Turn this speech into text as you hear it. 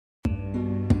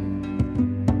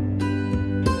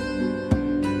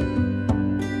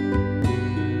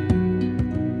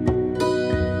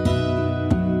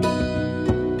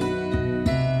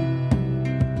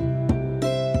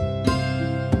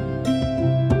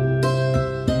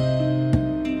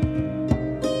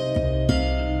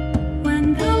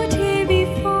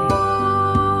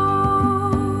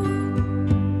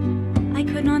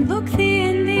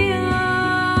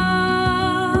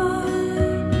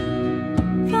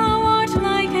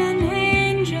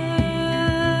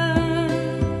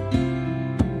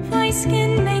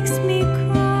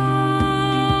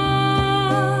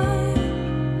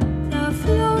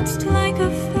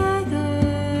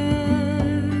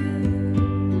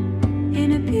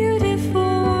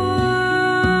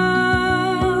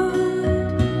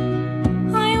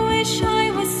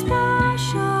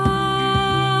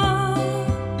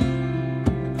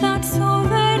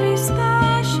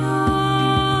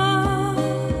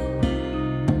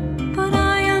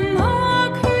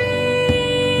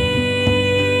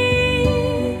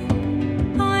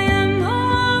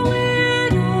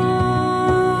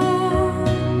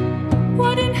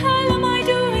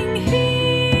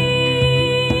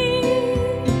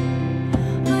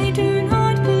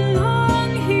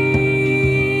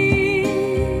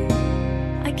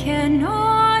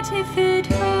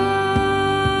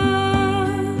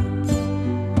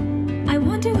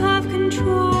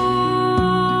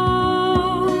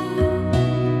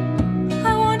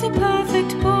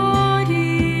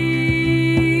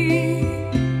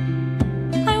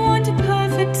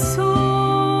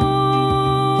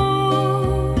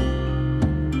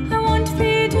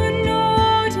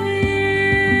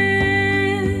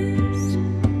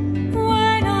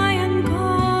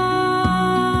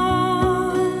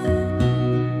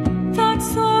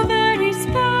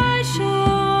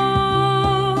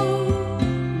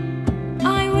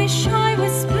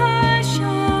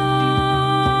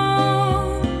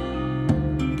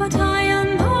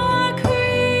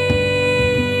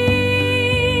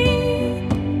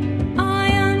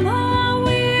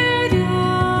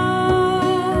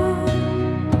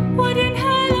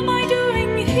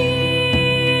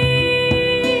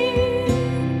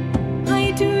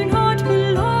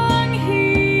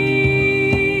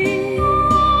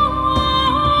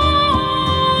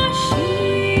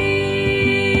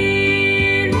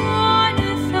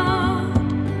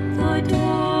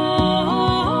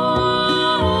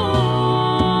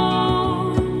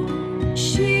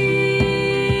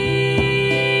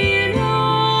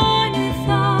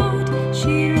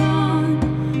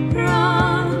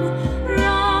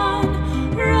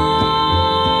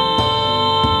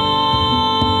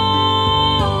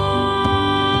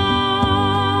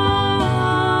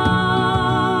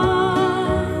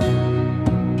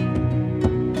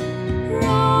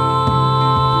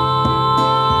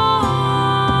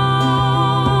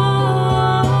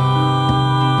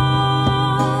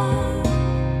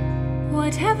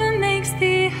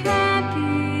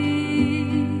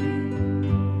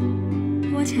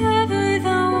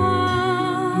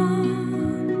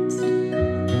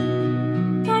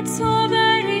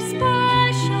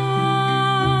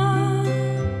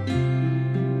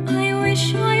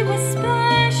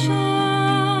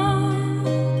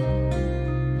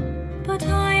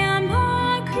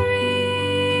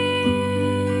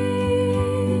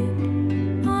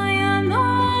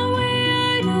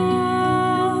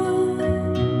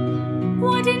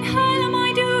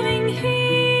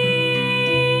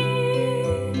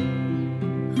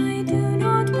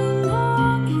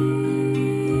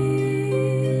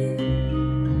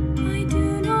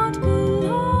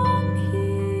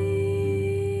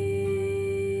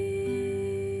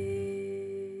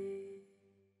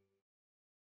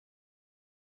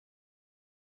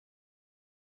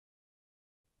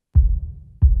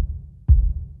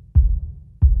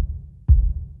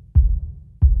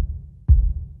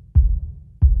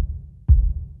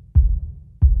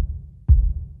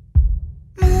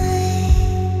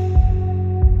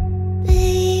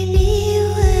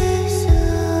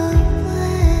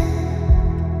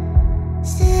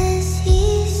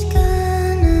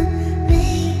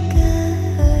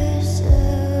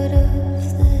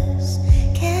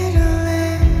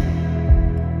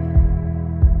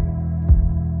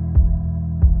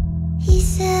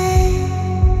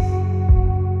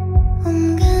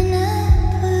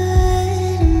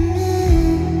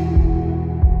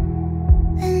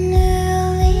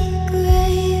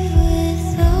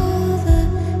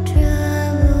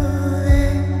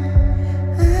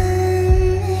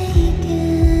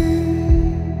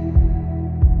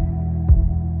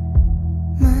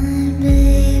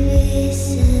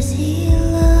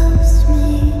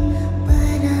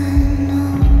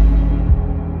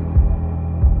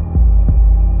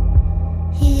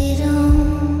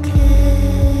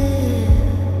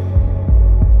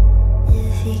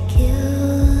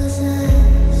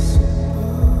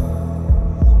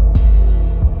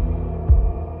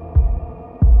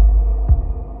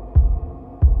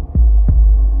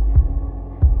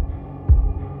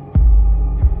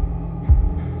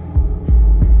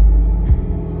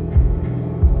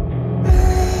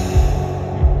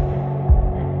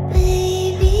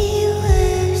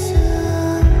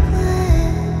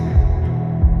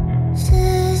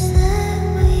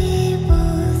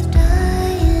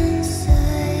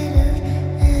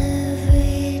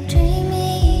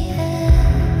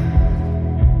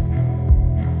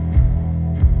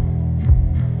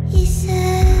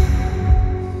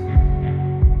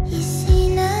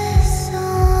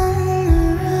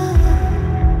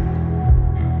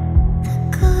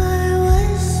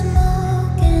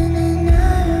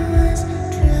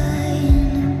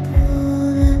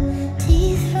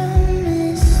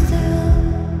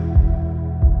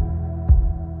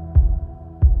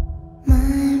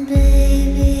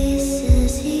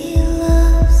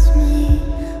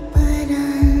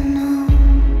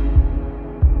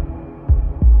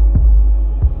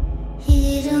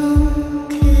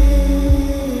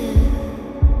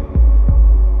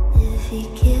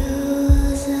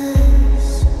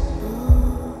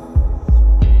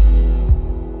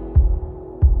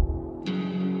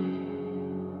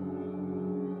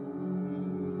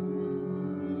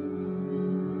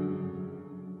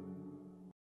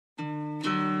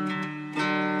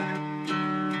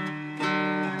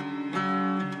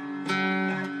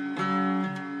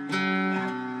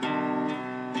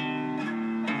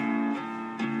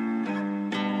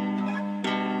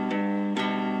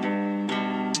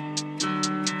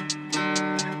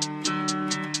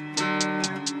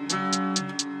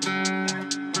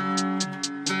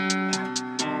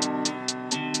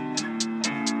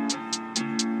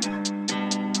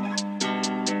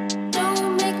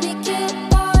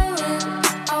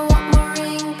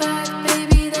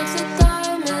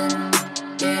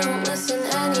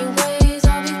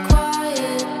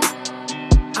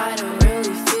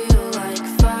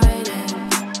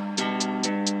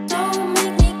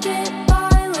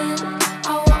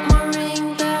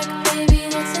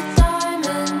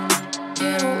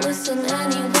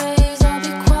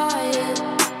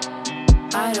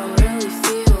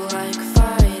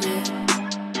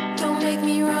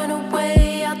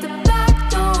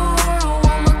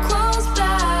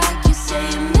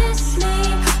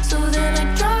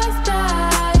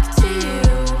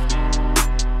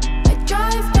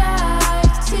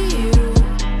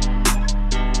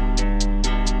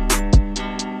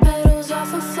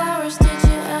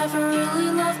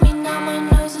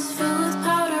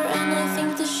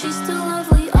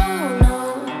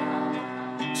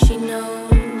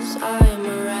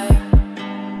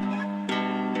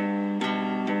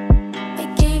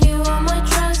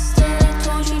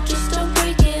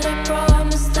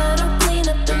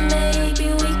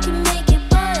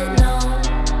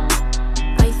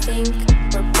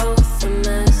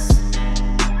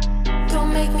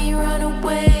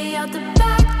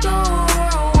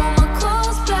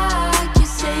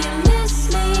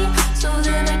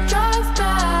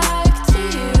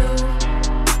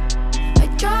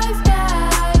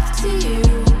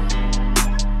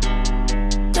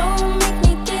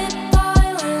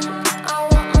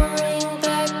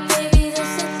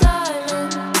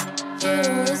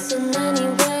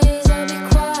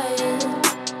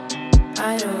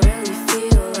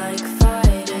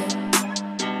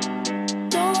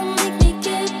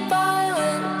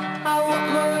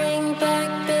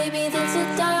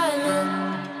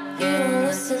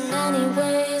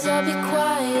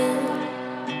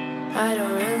I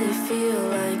don't really feel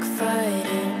like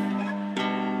fighting.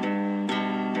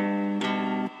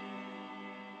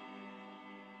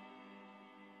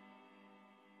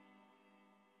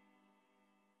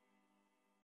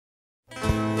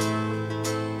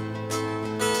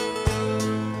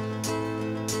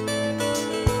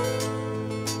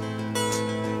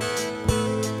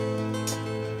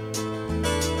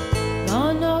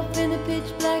 Gone off in the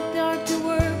pitch black dark to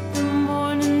work the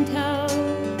morning town.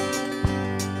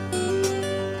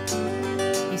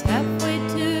 He's halfway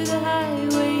to the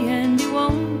highway and he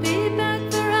won't be back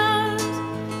for hours.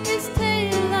 His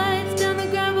tail lights down the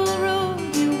gravel road,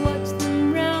 you watch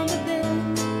them round the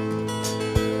bend.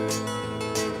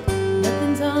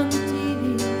 Nothing's on the TV,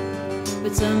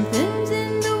 but something's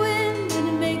in the wind and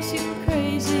it makes you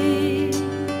crazy.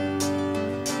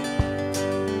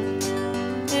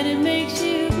 And it makes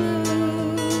you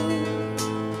blue.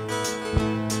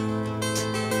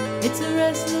 It's a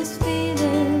restless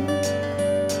feeling,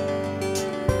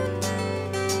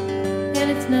 and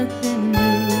it's nothing new.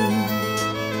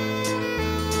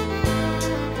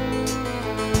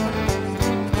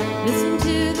 Listen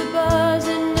to the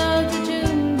buzzing of the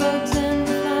June bugs and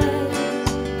the flies.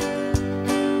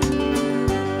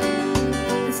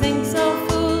 The sink's all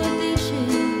full of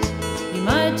dishes, you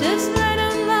might just let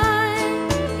them lie.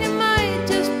 You might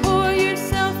just pour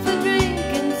yourself a drink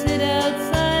and sit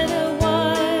outside a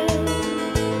while.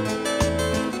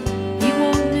 He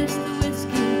won't miss the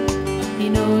whiskey, he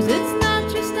knows it's not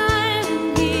your style,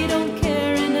 and he don't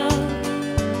care enough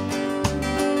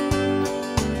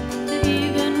to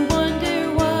even wonder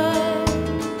why.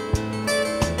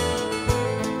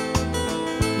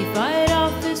 You fight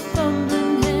off his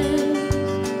fumbling hands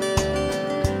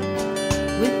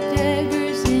with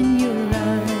daggers in your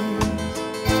eyes.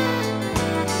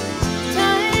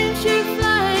 Time sure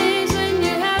flies when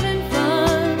you're having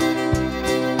fun.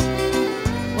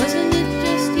 Wasn't it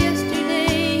just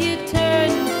yesterday you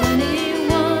turned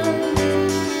 21?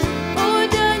 Or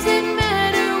does it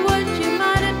matter what you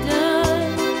might have done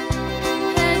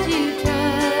had you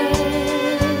tried?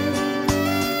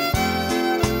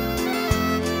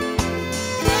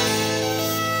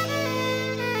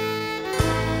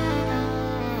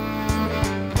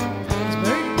 Those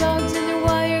bird dogs in their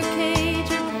wire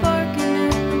cage are barking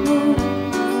at the moon.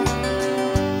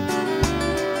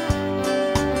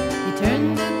 You turn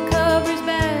the covers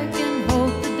back and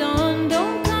hope the dawn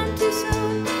don't come too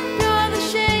soon. Draw the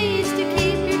shades to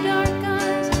keep your dark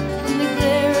eyes from the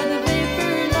glare of the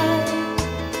vapor light.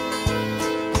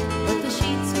 But the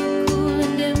sheets are cool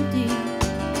and empty,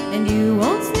 and you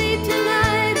won't sleep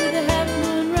tonight with a half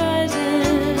moon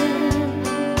rising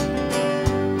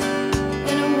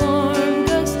and a warm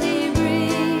gusty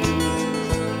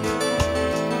breeze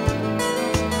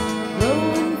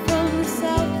blowing from the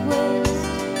southwest,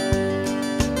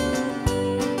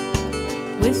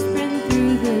 whispering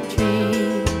through the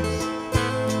trees.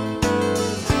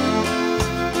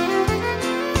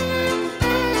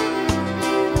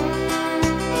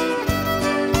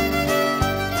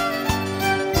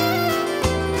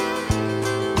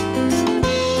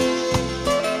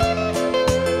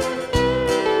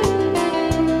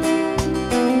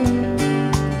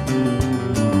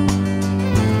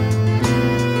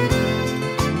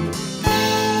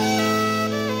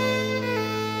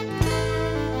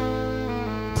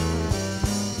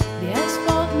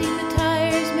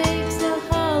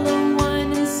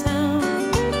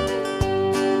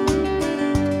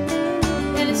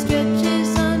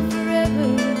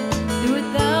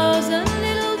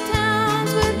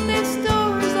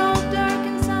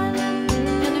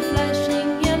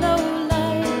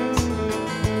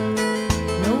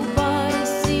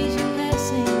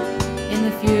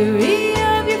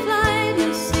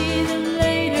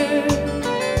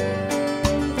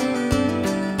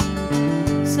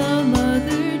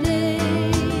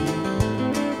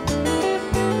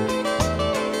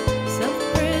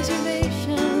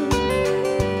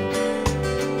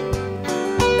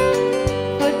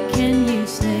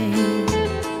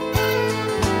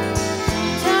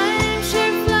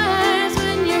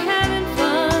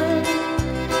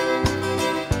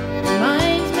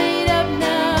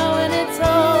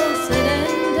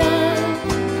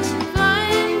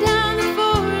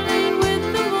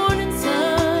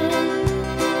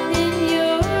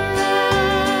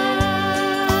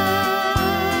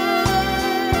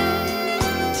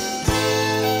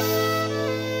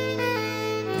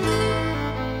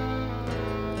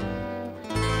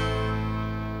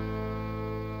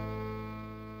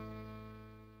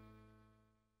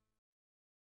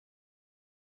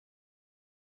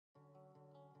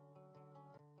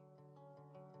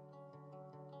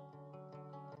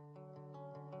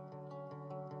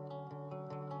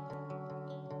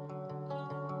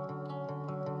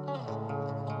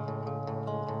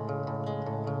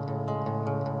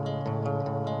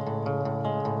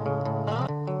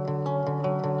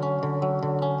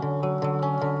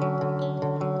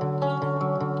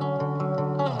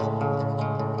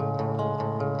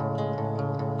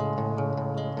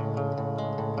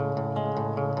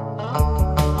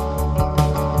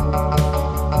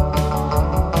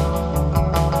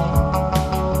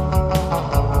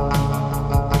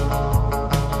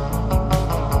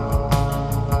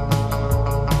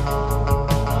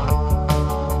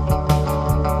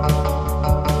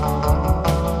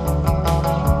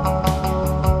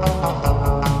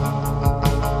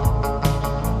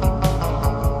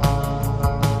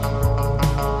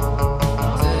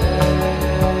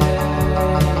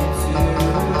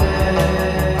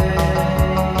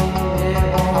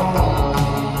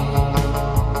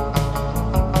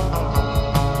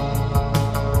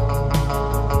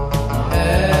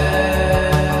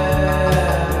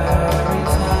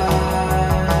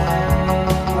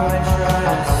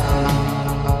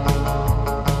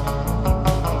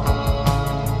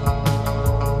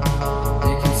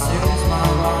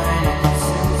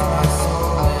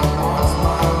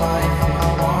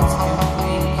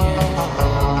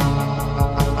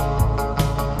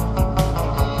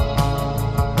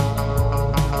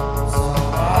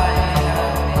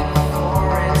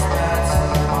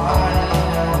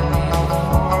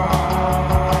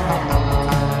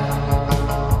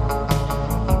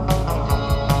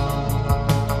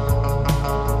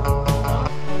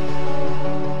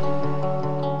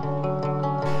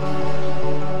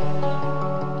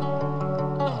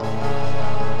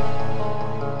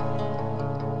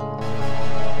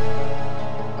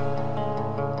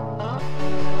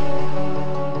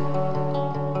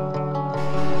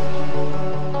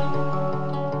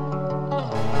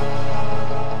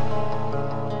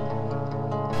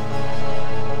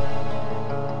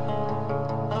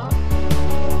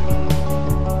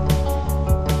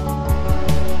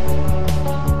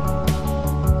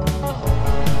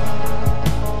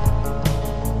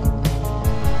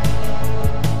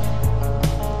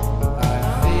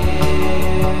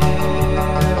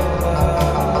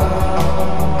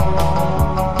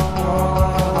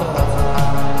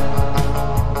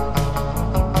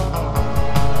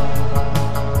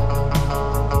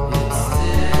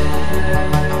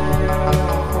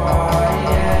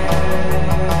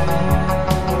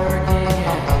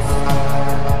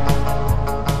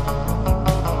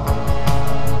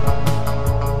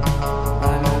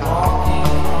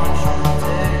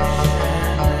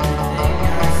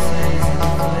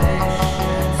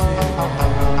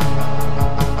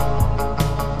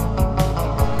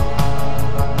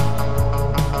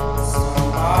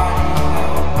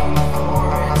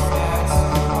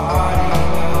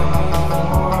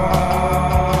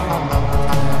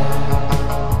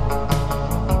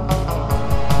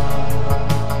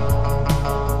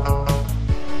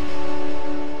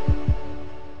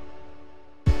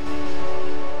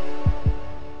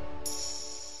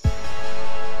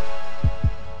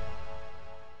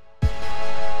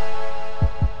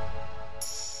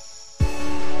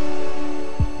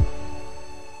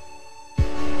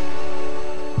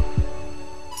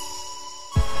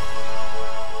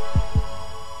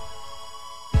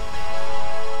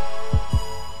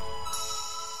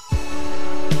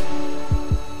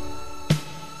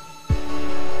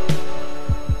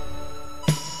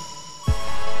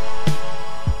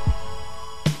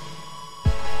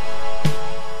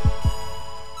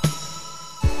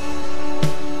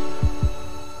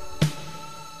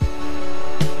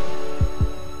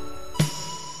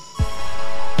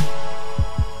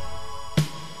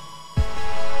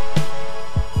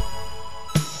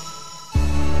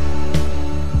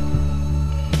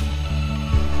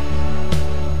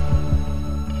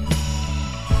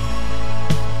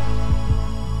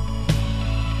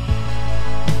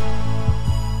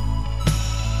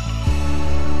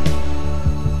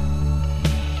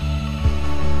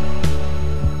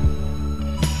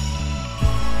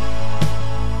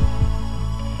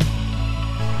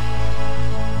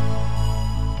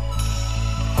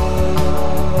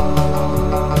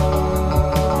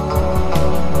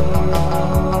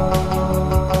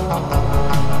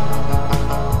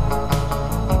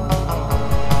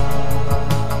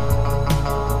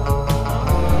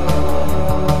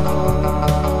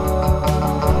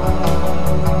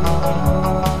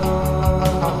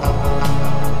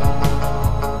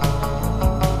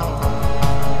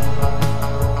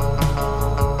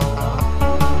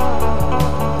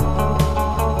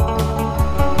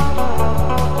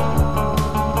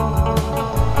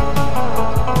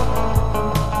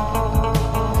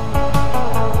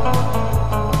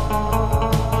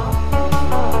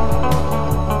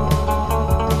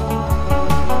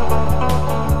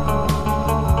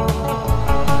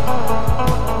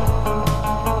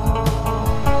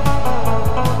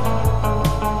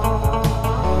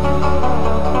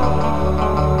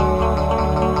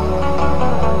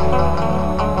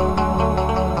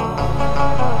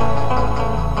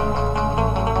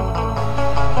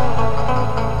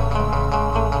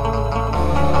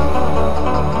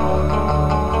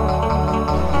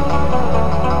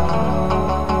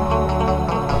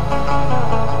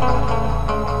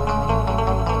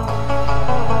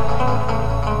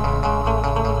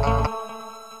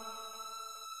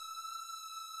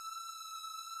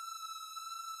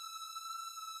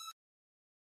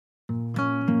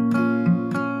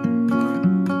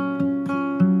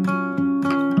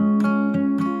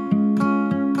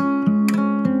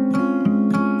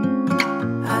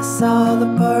 saw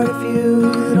the part of you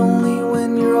that only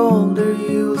when you're older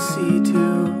you'll see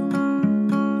too.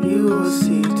 You will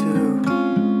see too.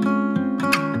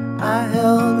 I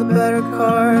held the better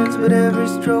cards, but every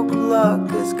stroke of luck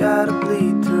has gotta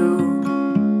bleed through.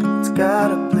 It's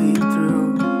gotta bleed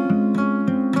through.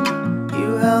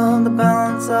 You held the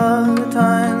balance of the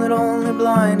time that only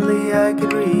blindly I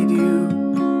could read you.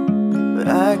 But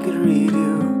I could read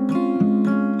you.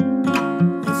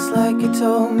 It's like you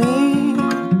told me,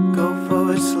 go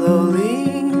forward slowly.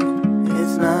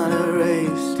 It's not a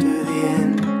race to the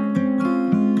end.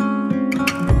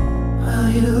 Well,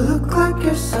 you look like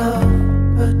yourself,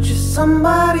 but you're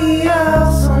somebody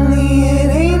else. Only it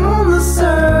ain't on the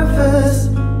surface.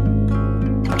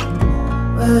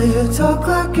 Well, you talk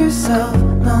like yourself.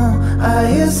 No,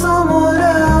 I hear someone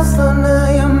else. Though now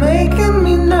you're making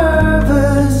me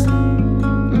nervous.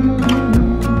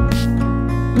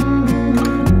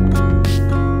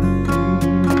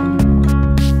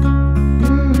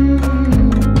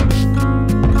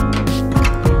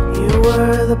 You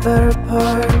were the better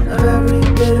part of every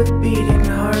bit of beating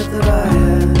heart that I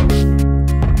had.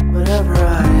 Whatever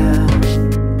I had,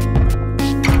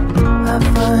 I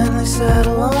finally sat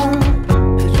alone,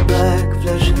 pitch black,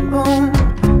 flesh and bone.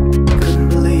 Couldn't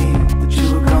believe that you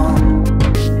were gone.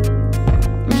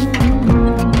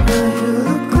 Well, you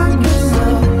look like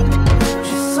yourself,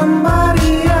 just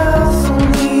somebody else.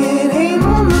 Only it ain't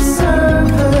on the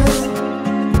surface.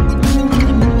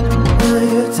 Well,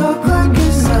 you talk like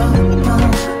yourself. No,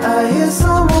 I hear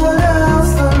someone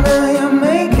else. Though now you're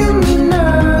making me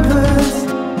nervous.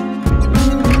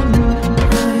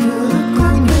 Well, you look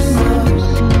like yourself,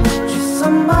 just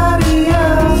somebody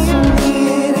else. Only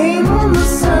it ain't on the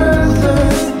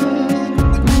surface.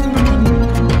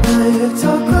 Well, you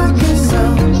talk like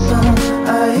yourself. No,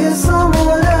 I hear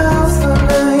someone else. Though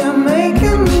now you're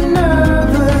making me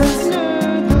nervous.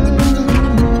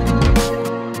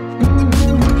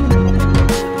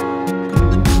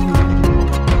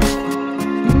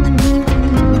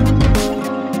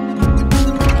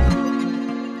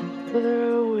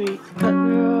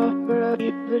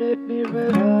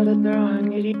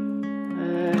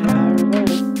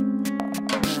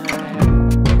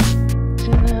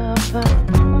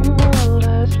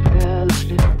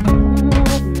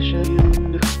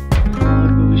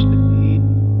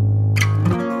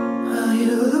 Well,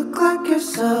 you look like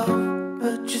yourself,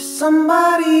 but you're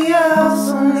somebody else.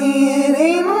 Only it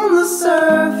ain't on the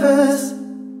surface.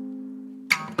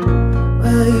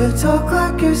 Well, you talk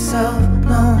like yourself.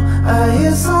 No, I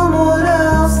hear someone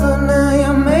else. Though now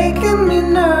you're making me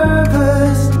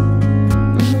nervous.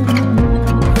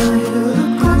 Well, you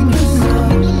look like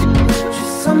yourself,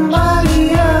 just somebody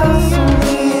else.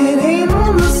 Only it ain't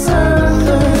on the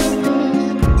surface.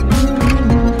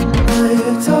 Well,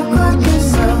 you talk like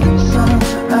yourself. No,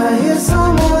 I hear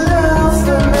someone else.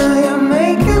 Though now you're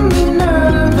making me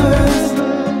nervous.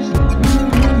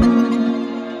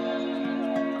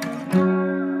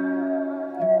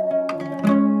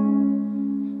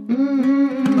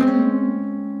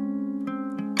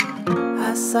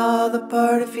 I saw the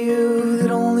part of you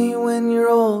that only when you're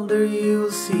older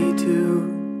you'll see too.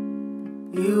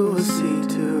 You will see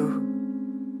too.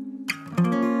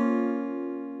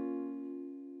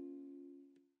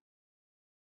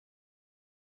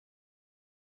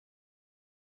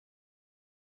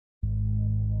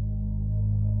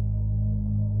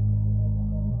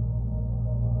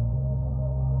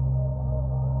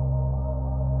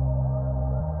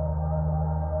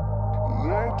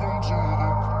 Welcome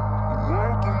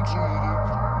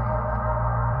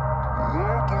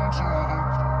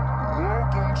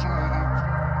to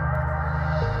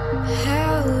the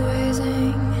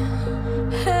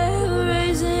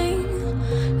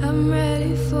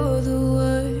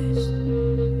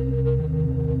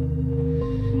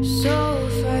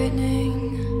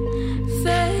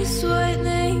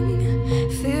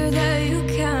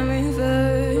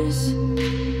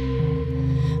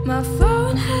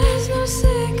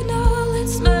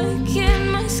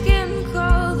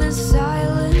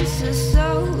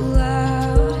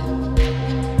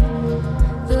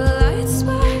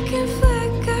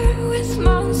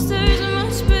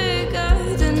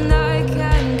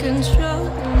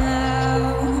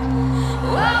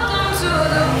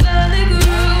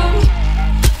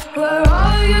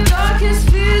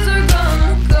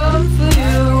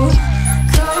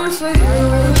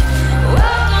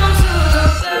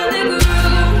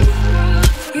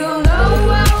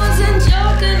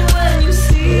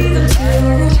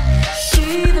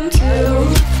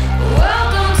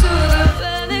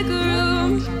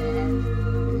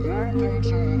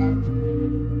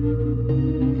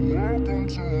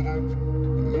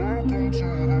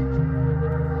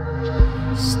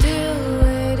Still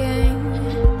waiting,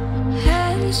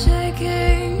 hands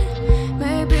shaking.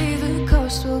 Maybe the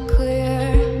coast will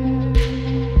clear.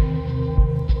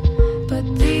 But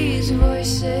these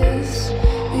voices,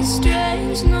 these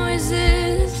strange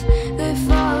noises, they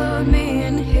followed me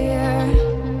in here.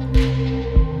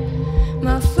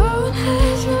 My phone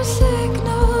has no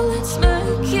signal, it's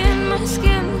making my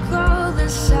skin crawl. The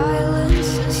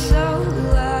silence is so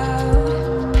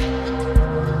loud.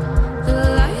 The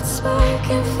lights spark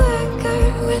and flicker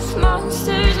with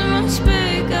monsters much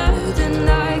bigger than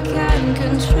I can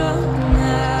control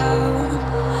now.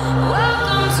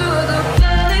 Welcome to the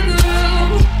panic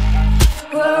room,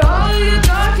 where all your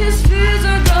darkest fears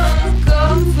are gonna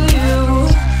come for you,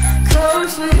 come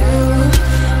for you.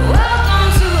 Welcome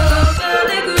to the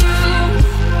panic room.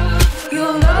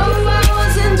 You'll know I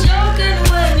wasn't joking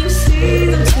when you see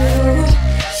them too,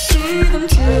 see them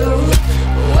too.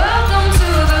 Welcome to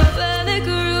the panic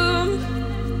room.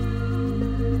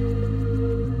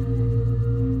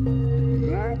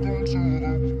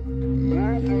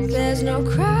 There's no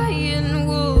crying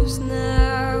wolves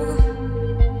now,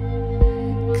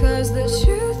 'cause the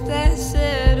truth has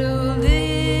settled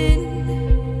in,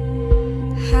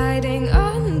 hiding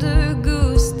under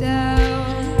goose down,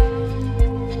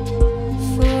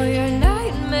 for your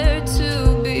nightmare to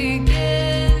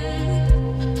begin.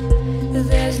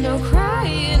 There's no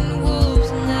crying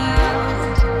wolves now,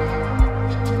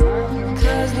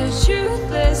 'cause the truth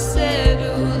has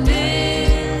settled in,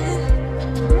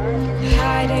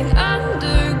 hiding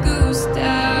under goose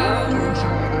down,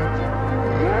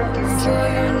 for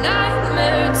your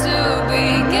nightmare to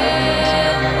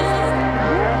begin.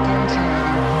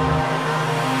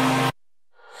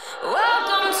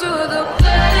 Welcome to the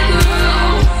panic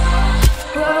room,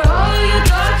 where all your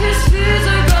darkest fears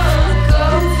are gonna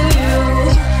come for you,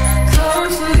 come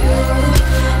for you.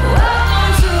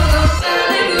 Welcome to the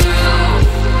panic room.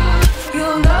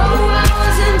 You'll know I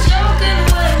wasn't joking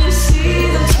when you see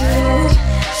them too,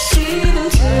 see them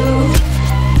too.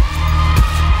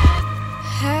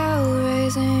 Hell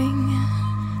raising,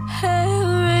 hell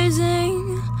raising.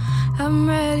 I'm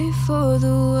ready for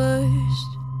the worst.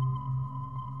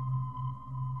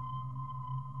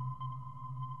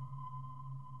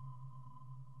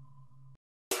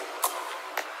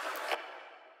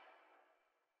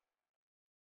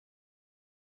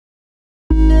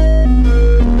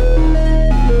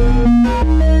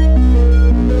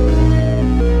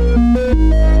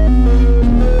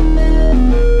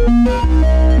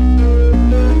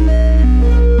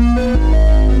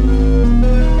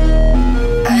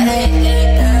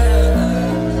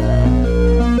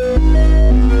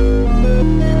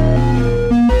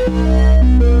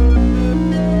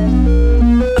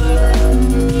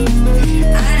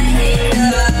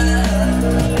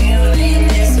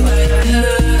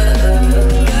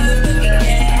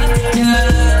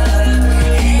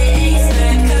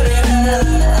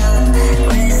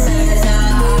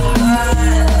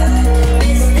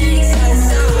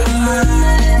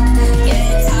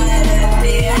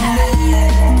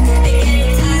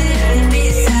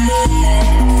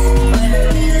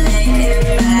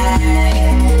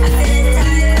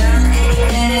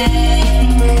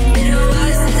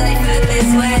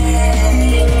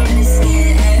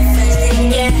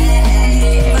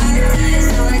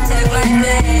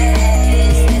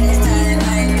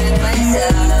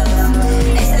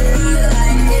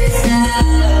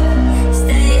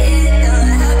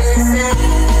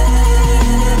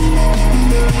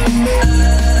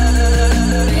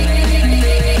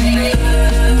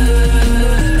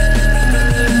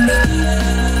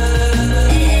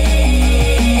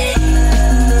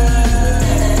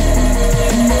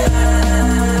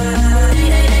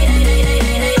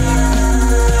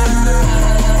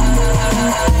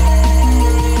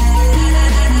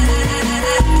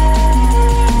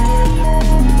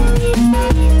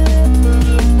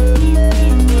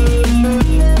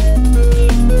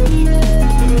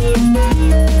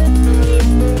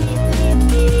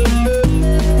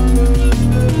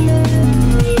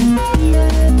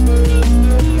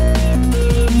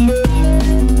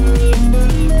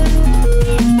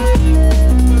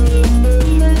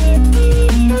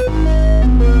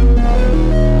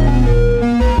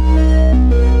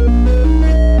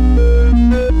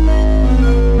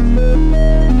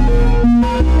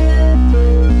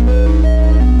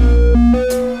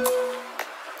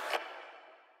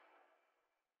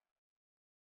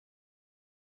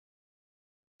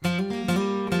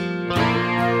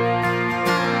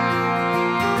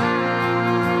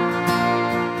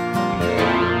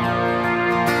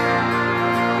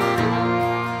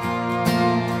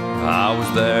 I was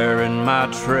there in my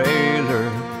trailer,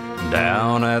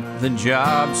 down at the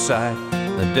job site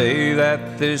the day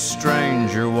that this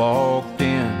stranger walked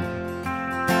in.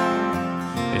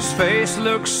 His face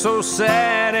looked so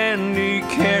sad and he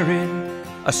carried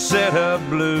a set of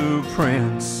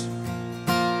blueprints.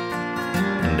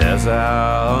 And as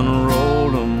I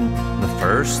unrolled them, the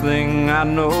first thing I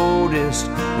noticed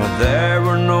was there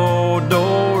were no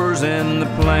doors in the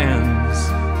plans.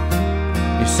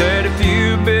 He said, if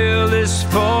you build this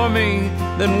for me,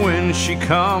 then when she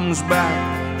comes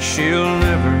back, she'll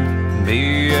never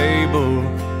be able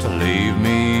to leave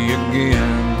me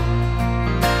again.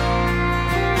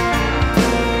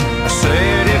 I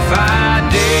said, if I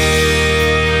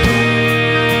did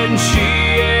and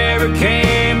she ever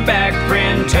came back,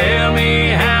 friend, tell me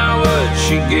how would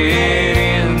she get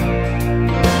in?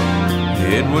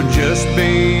 It would just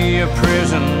be a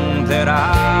prison that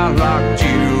I locked you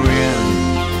in.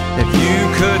 If you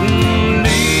couldn't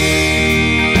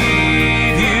leave,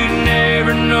 you'd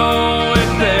never know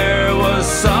if there was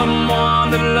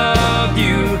someone that loved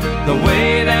you the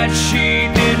way that she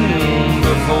didn't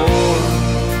before.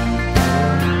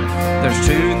 There's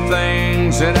two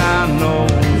things that I know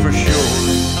for sure.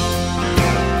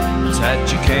 It's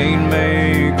that you can't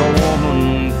make a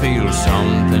woman feel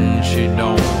something she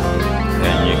don't,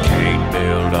 and you can't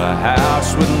build a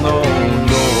house with no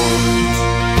doors.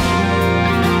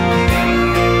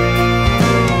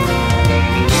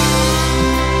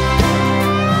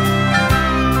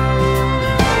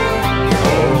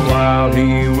 While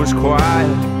he was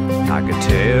quiet, I could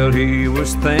tell he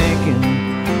was thinking.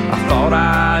 I thought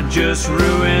I just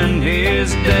ruined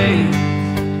his day.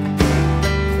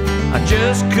 I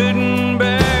just couldn't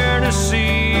bear to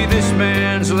see this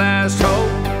man's last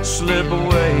hope slip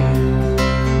away.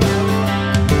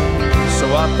 So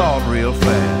I thought real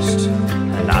fast,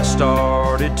 and I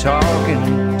started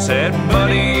talking. Said,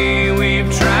 buddy,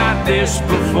 we've tried this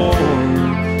before,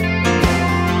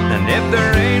 and if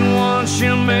there ain't one,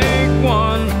 she'll make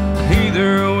one.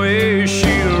 Either way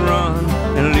she'll run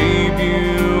and leave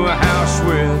you a house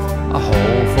with a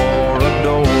hole for a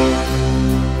door.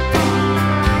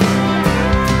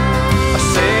 I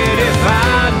said, if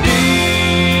I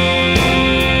did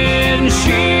and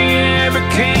she ever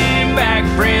came back,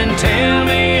 friend, tell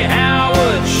me how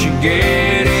would she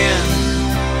get in?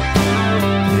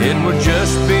 It would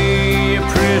just be a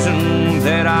prison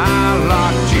that I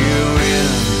locked you in.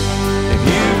 If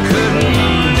you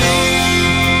couldn't leave,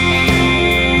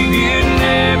 you'd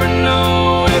never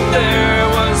know if there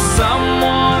was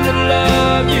someone that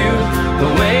loved you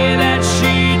the way that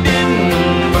she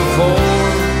didn't before.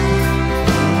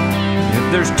 If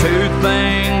there's two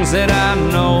things that I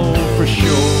know for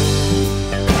sure,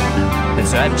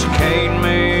 it's that you can't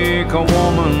make a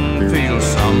woman feel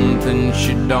something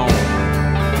she don't,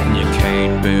 and you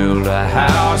can't build a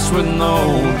house with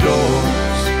no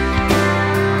doors.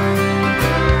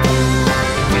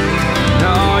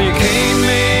 No, you can't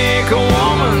make a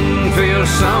woman feel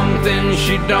something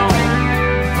she don't,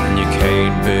 and you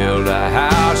can't build a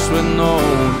house with no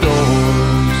doors.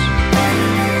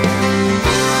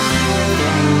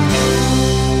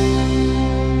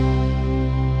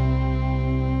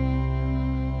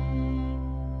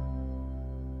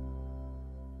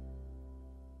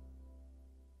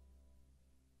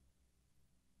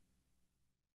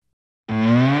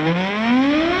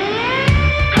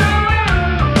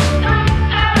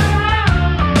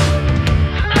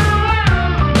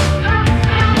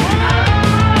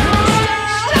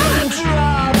 Try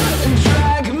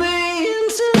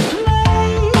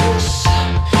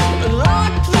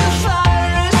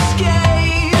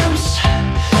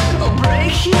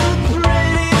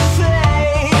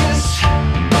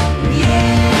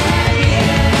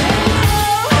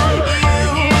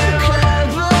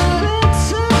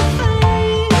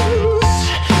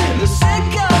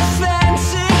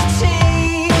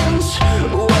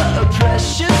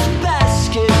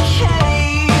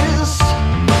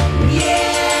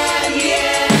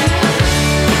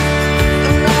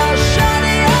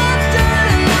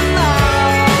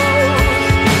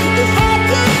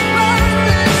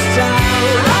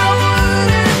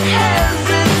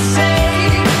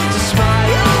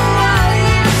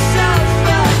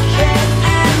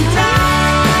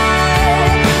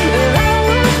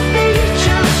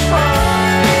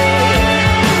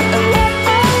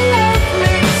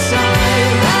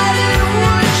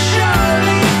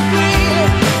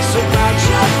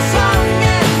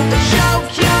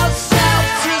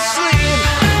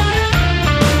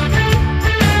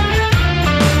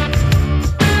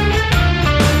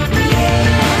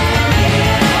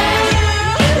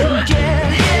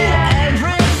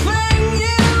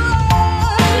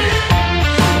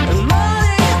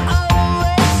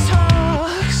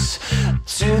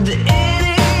to the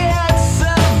idiots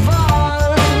of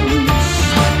us.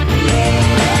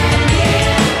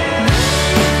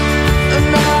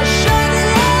 And I'll shut it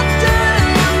up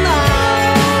down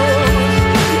now.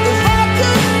 If I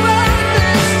could burn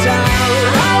this town,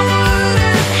 I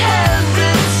wouldn't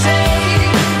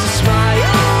hesitate to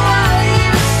smile while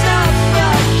you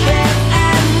suffocate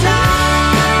and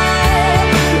die.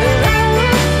 And I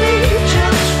would be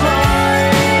just fine.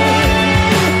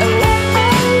 And let my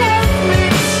love be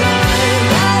time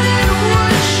that it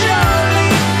would surely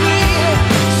be.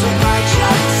 So bite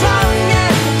your tongue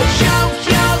and choke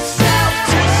yourself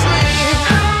to sleep.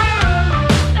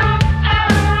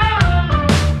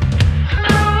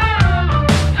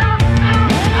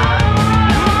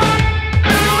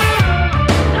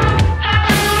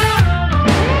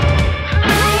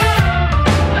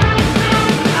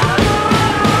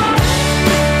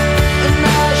 And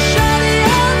I'll shut it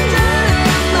all down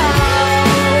now.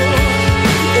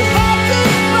 If I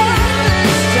could burn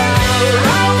this town,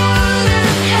 I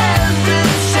wouldn't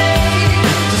hesitate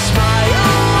to smile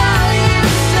while you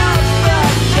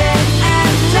suffocate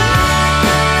and die.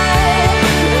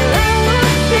 And I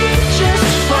would be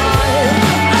just fine.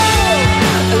 Oh,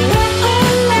 and let my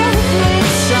love be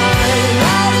time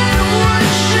that it would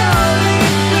surely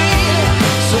be.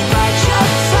 So bite your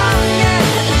tongue and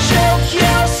choke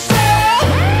yourself.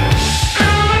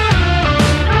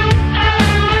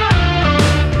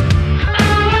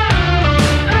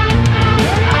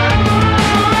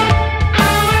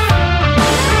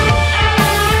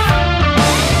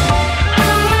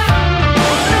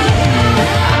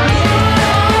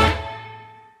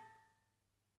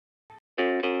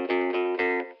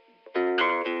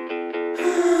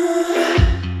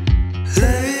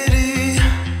 Lady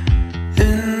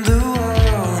in the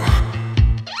wall,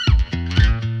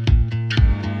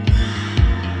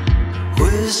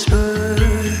 whisper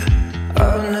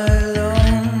all night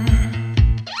long.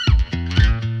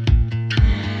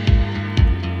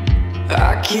 I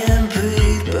can't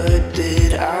breathe, but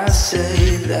did I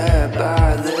say that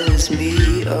bothers me?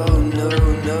 Oh no,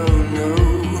 no, no.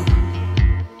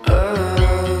 Oh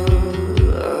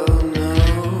no.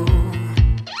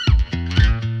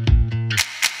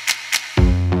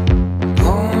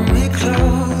 Pull me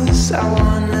close, I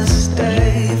wanna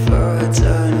stay for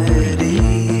eternity.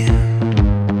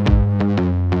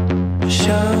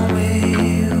 Show me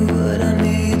what I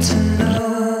need to know.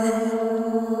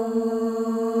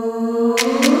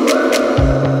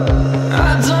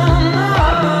 I don't know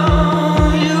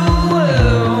you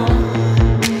will,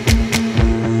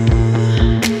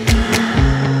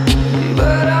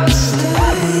 but I'll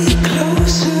stay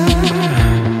closer.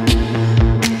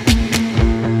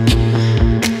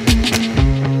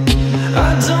 I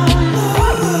don't know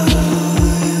you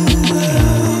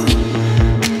well,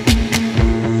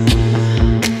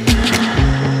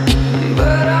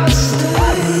 but I'll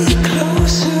stay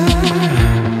closer.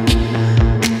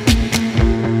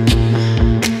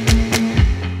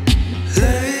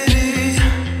 Lady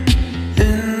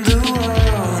in the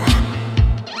wall,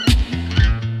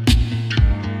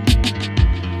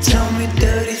 tell me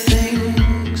dirty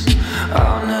things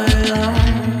all night long.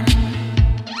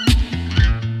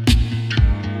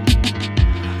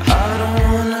 I don't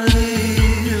wanna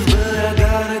leave, but I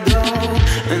gotta go.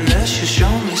 Unless you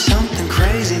show me something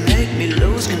crazy, make me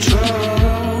lose control.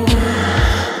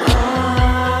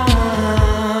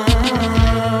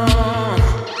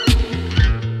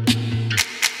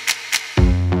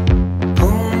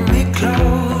 Pull me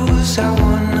close, I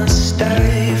wanna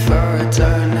stay for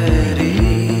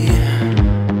eternity.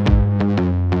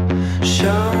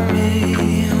 Show me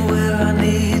where I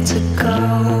need to go.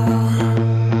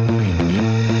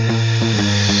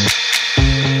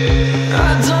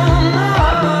 I don't know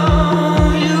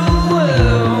you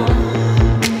will,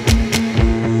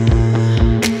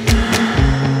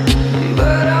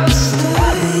 but I'll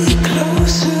stay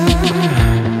closer.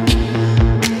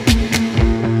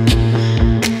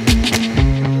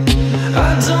 I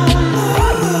don't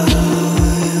know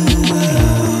you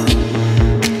well,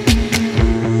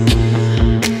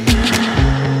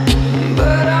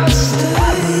 but I'll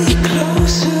stay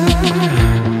closer.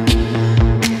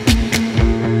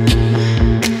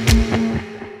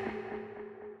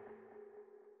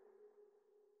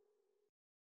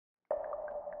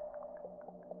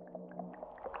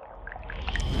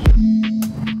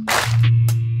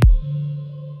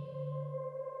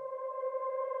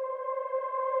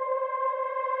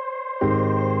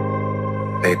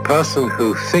 A person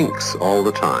who thinks all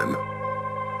the time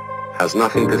has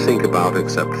nothing to think about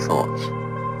except thoughts.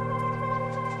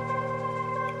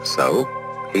 So,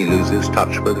 he loses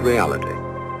touch with reality.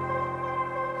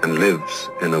 and lives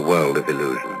in a world of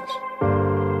illusions.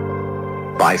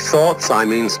 By thoughts, I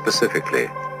mean specifically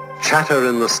chatter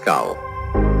in the skull,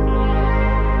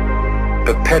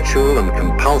 perpetual and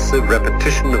compulsive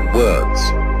repetition of words,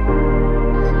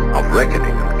 of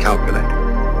reckoning and calculating.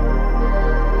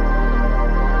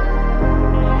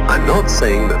 I'm not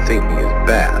saying that thinking is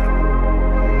bad.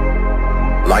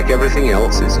 Like everything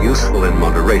else, is useful in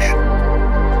moderation.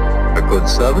 A good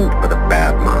servant, but a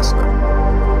bad master.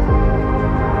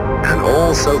 And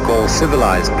all so-called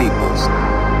civilized peoples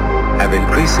have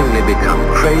increasingly become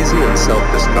crazy and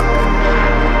self-destructive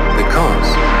because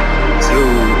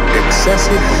through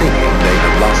excessive thinking they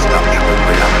have lost touch with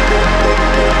reality.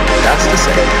 That's to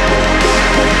say,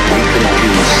 we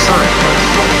confuse science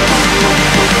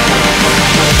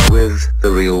with the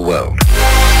real world.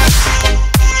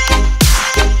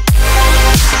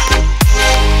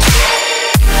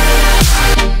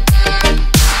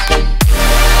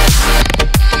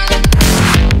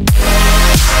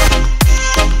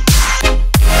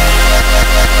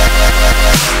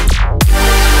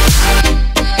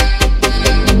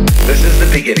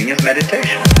 Beginning of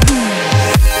meditation.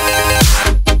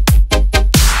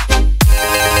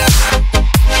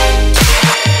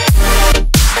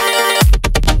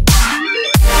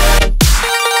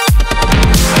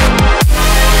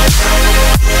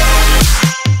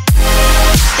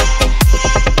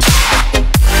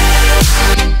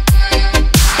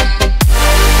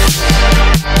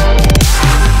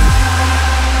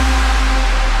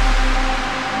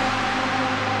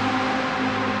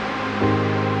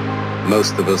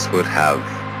 Most of us would have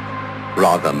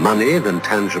rather money than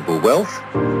tangible wealth,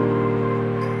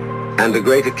 and a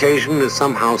great occasion is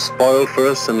somehow spoiled for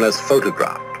us unless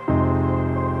photographed.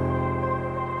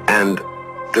 And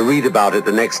to read about it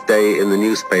the next day in the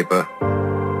newspaper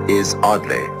is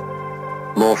oddly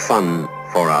more fun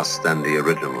for us than the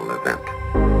original event.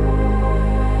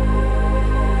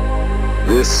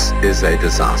 This is a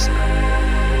disaster.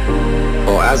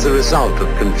 For as a result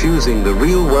of confusing the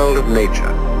real world of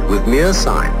nature with mere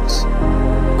science,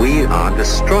 we are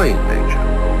destroying nature.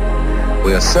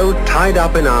 We are so tied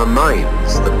up in our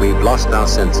minds that we've lost our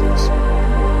senses.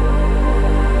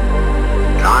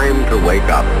 Time to wake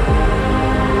up.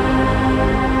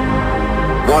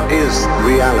 What is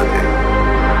reality?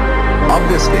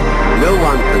 Obviously, no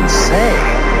one can say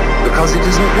because it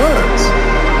isn't words.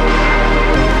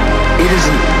 It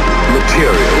isn't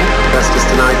material, that's just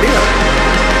an idea.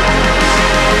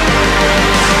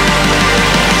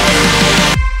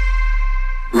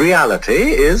 Reality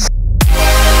is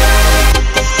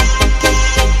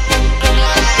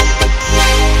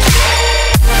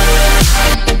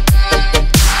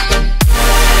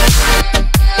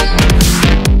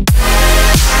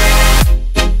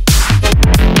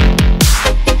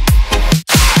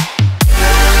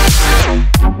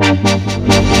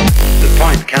the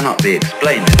point cannot be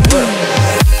explained in words.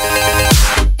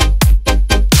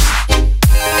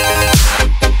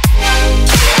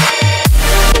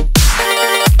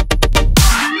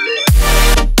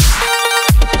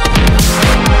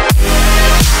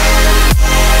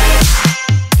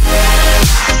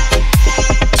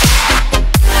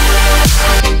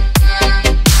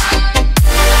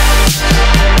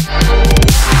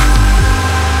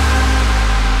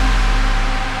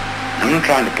 I'm not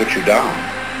trying to put you down.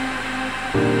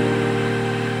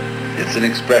 It's an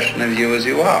expression of you as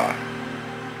you are.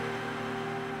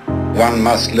 One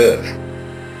must live.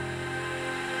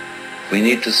 We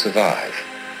need to survive,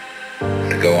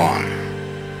 to go on.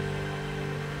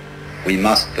 We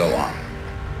must go on.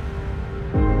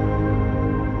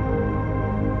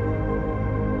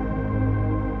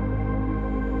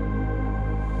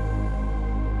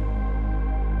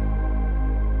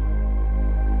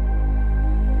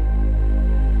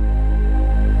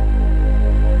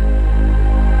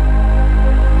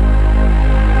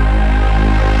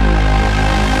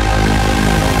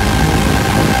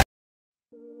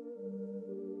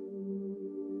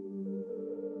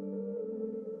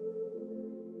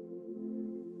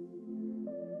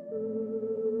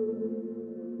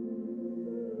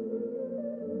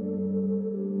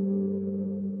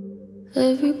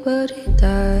 Everybody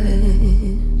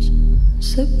dies.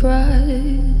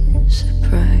 Surprise,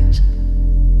 surprise.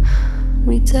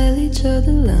 We tell each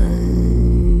other lies.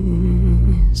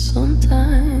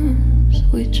 Sometimes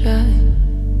we try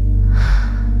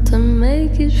to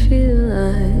make it feel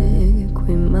like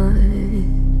we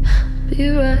might be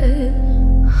right.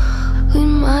 We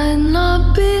might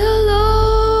not be alone.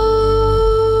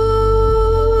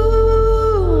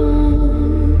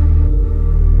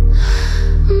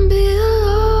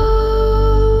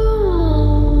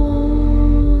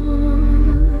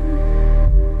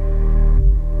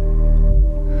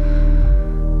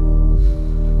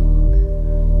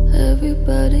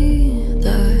 everybody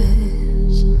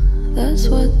dies, that's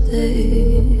what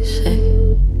they say.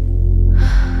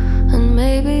 And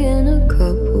maybe in a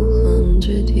couple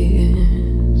 100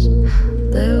 years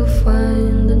they'll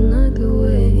find another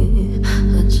way.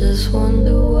 I just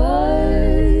wonder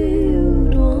why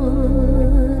you'd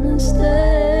wanna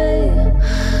stay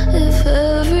if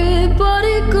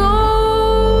everybody goes.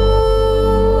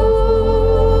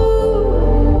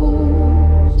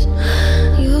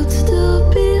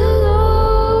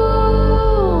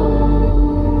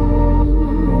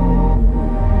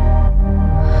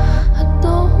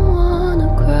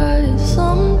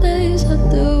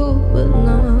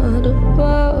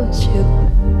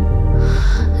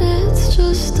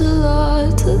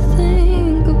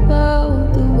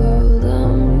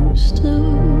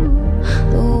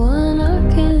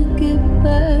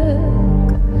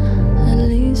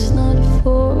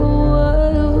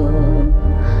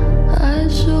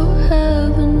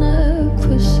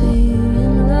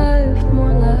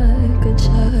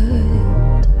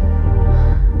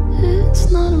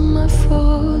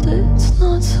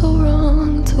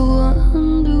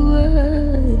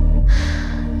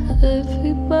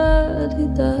 Everybody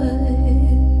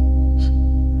dies,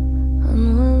 and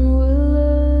when will I?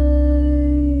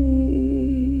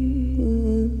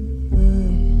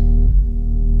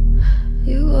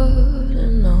 You ought to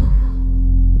know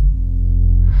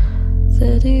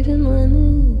that even when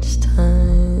it's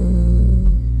time,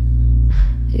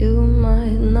 you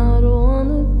might not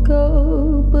wanna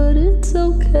go, but it's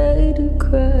okay to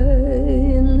cry,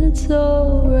 and it's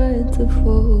alright to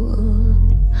fall.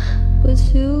 But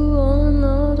you are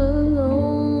not alone.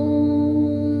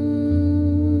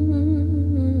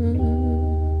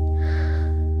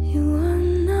 You are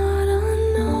not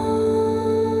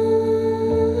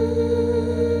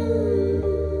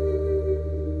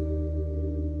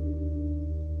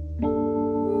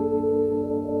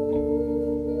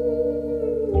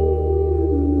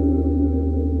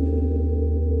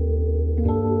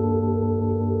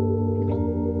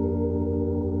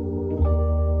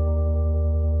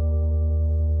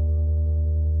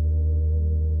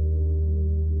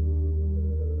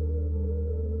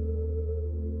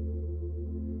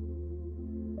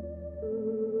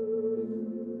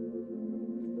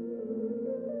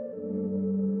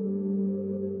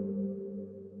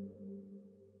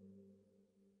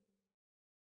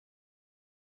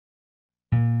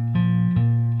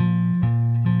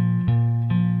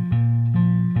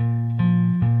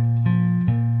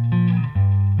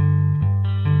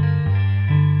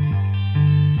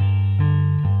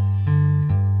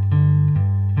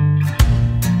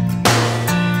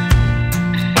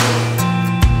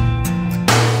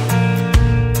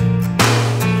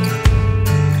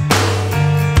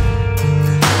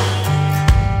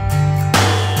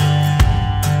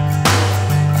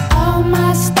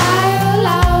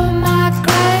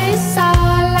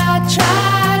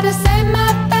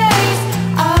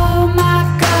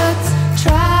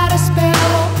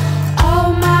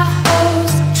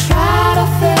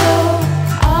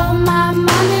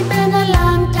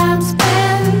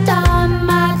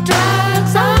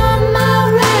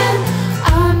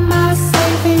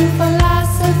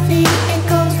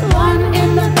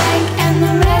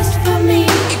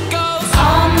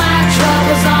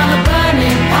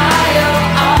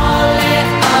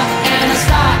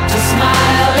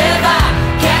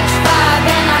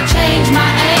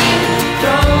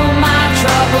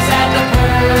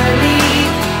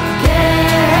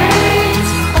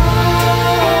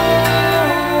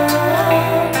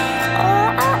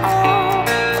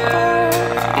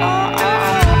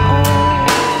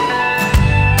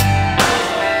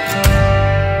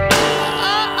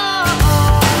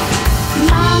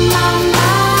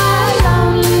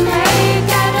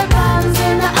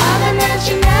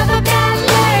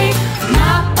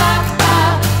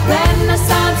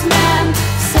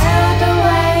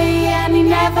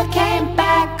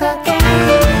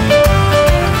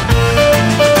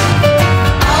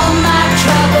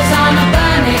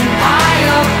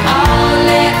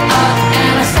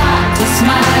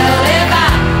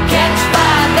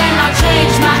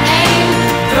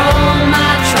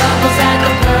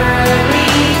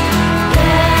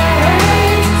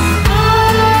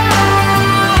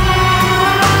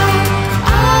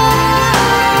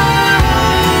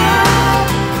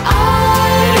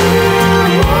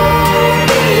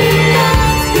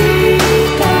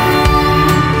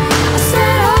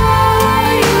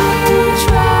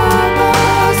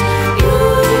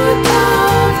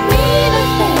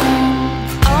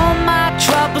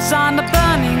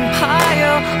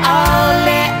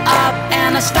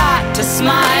to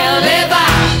smile. If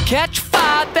I catch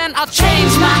fire, then I'll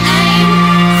change my aim.